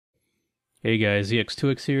Hey guys,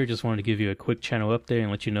 EX2X here. Just wanted to give you a quick channel update and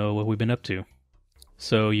let you know what we've been up to.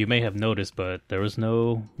 So, you may have noticed, but there was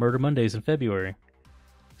no Murder Mondays in February.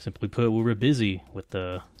 Simply put, we were busy with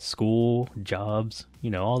the school, jobs,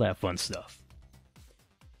 all that fun stuff.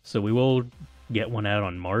 So, we will get one out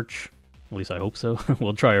on March. At least I hope so.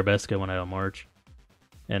 We'll try our best to get one out on March.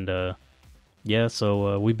 And, yeah,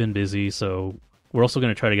 so we've been busy. So, we're also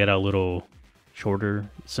going to try to get out little shorter,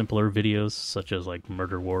 simpler videos, such as like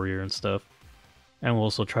Murder Warrior and stuff. And we'll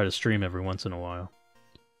also try to stream every once in a while.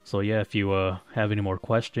 So yeah, if you have any more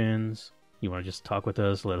questions, you want to just talk with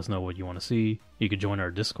us, let us know what you want to see, you could join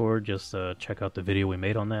our Discord. Just check out the video we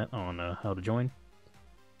made on that, on how to join.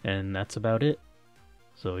 And that's about it.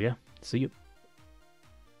 So yeah, see you.